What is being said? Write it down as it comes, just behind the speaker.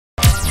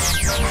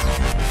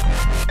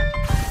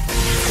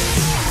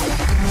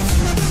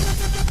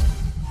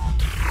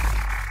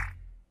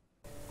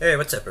Hey,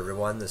 what's up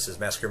everyone? This is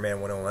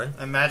MassacreMan101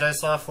 and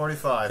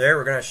Magisloth45. Today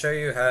we're going to show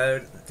you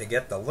how to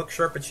get the Look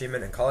Sharp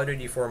achievement in Call of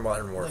Duty 4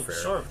 Modern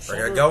Warfare. We're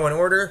going to go in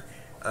order.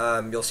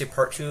 You'll see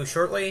part 2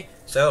 shortly.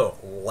 So,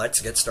 let's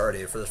get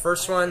started. For the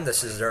first one,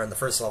 this is during the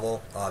first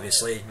level,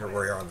 obviously,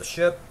 where you're on the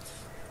ship.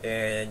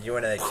 And you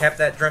want to cap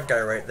that drunk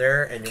guy right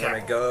there, and you want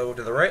to go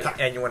to the right,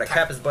 and you want to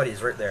cap his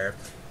buddies right there.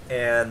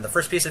 And the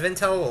first piece of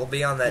intel will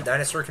be on that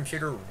dinosaur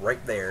computer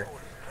right there.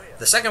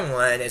 The second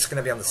one is going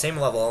to be on the same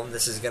level.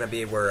 This is going to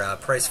be where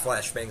Price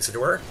flashbangs the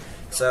door.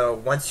 So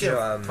once you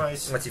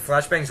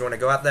flashbangs, you want to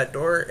go out that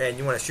door and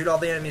you want to shoot all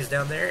the enemies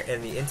down there,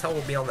 and the intel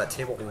will be on that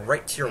table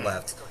right to your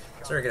left.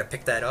 So you're going to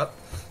pick that up.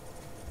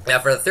 Now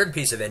for the third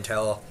piece of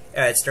intel,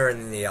 it's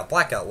during the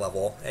blackout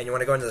level, and you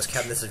want to go into this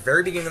cabin. This is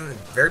very beginning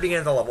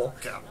of the level.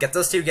 Get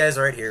those two guys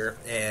right here,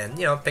 and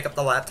pick up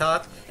the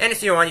laptop. And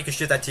if you want, you can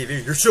shoot that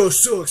TV. Your show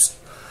sucks.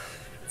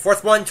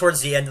 Fourth one,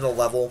 towards the end of the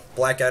level,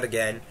 blackout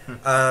again.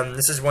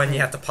 This is when you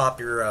have to pop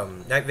your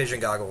night vision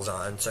goggles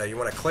on. So you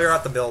want to clear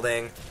out the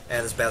building,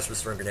 and this bastard's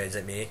throwing grenades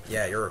at me.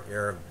 Yeah,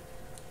 you're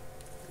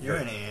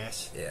an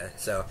ass. Yeah,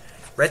 so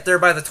right there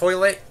by the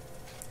toilet.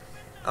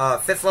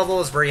 Fifth level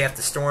is where you have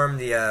to storm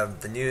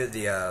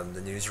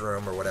the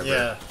newsroom or whatever.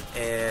 Yeah.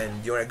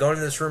 And you want to go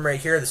into this room right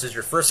here. This is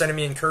your first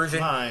enemy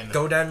incursion. Mine.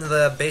 Go down to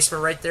the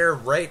basement right there.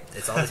 Right,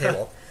 it's on the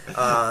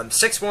table.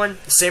 Sixth one,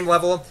 same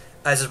level.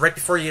 This is right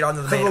before you get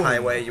onto the main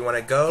highway. You want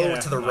to go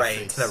to the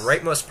right, to the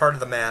rightmost part of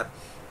the map.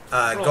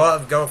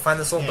 Go find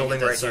this little building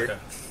right here,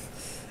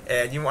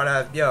 and you want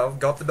to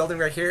go up the building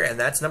right here, and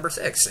that's number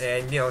 6,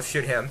 and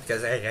shoot him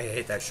because I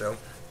hate that show.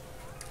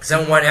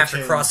 7-1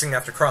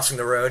 after crossing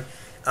the road,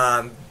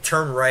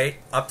 turn right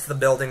up to the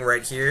building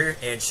right here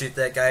and shoot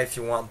that guy if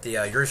you want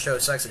the your show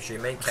sucks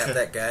achievement. Cap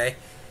that guy.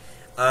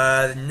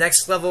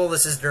 Next level,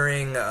 this is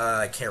during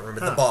I can't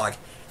remember the bog,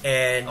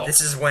 and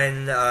this is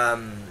when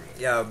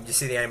you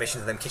see the animation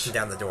of them kicking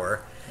down the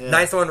door. Yeah.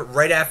 Ninth one,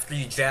 right after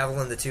you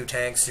javelin the 2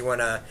 tanks, you want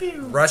to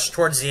rush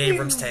towards the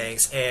Abrams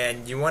tanks,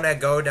 and you want to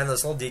go down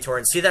this little detour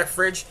and see that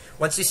fridge.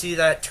 Once you see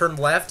that, turn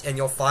left, and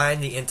you'll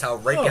find the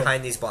intel right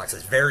behind these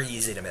boxes. Very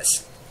easy to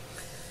miss.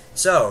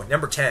 So,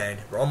 number 10,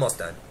 we're almost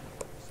done.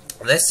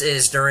 This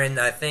is during,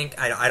 I think,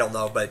 I don't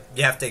know, but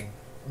you have to,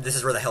 this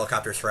is where the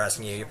helicopter's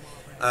harassing you.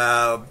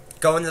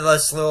 Go into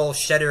this little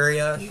shed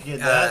area. You get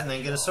that and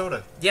then get a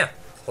soda. Yeah,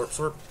 slurp,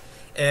 slurp.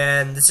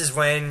 And this is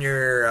when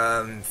you're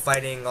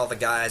fighting all the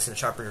guys in the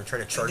chopper and you're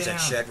trying to charge that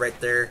shed right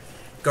there.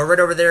 Go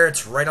right over there.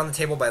 It's right on the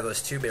table by those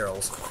 2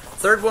 barrels.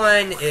 Third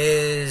one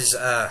is,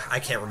 I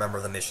can't remember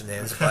the mission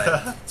names,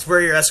 but it's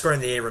where you're escorting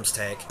the Abrams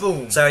tank.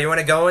 Boom. So you want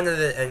to go into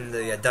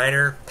the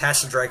diner,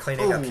 past the dry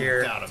cleaning up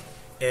here. Got him.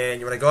 And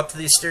you want to go up to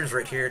these stairs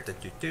right here.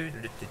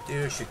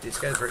 Shoot these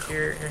guys right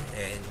here.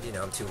 And,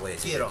 I'm too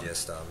lazy to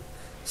just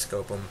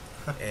scope them.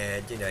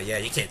 And, yeah,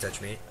 you can't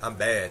touch me. I'm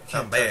bad.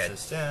 I'm bad.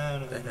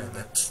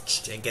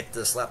 And get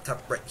this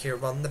laptop right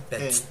here on the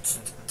bench.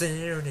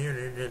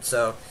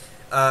 So,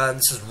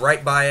 this is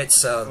right by it.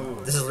 So,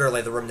 this is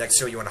literally the room next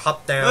to it. You want to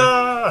hop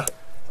down.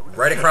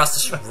 Right across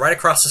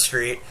the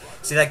street.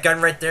 See that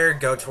gun right there?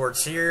 Go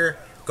towards here.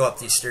 Go up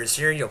these stairs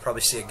here. You'll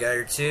probably see a guy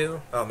or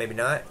 2. Oh, maybe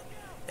not.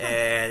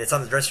 And it's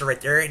on the dresser right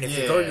there, and if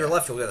you go to your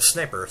left, you'll get a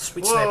sniper,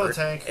 sweet sniper.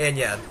 Tank. And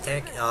yeah,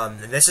 tank. And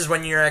this is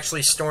when you're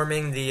actually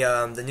storming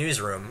the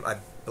newsroom, I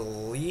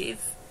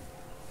believe.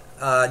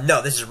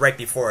 No, this is right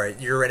before it.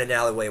 You're in an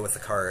alleyway with the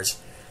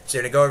cars, so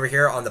you're gonna go over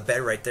here on the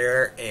bed right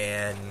there,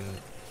 and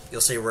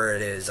you'll see where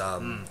it is.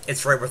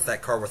 It's right with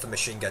that car with the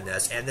machine gun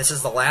nest. And this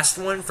is the last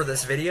one for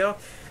this video.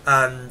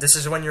 This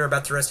is when you're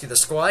about to rescue the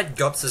squad.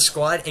 Go up to the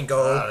squad and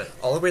go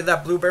all the way to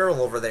that blue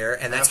barrel over there,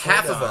 and that's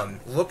half of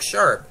them. Look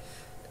sharp.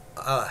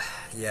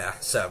 Yeah,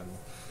 so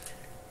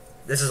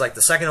this is like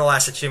the second to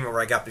last achievement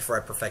where I got before I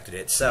perfected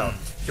it. So,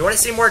 if you want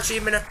to see more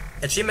achievement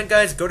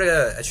guys, go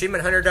to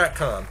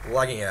achievementhunter.com,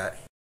 logging out.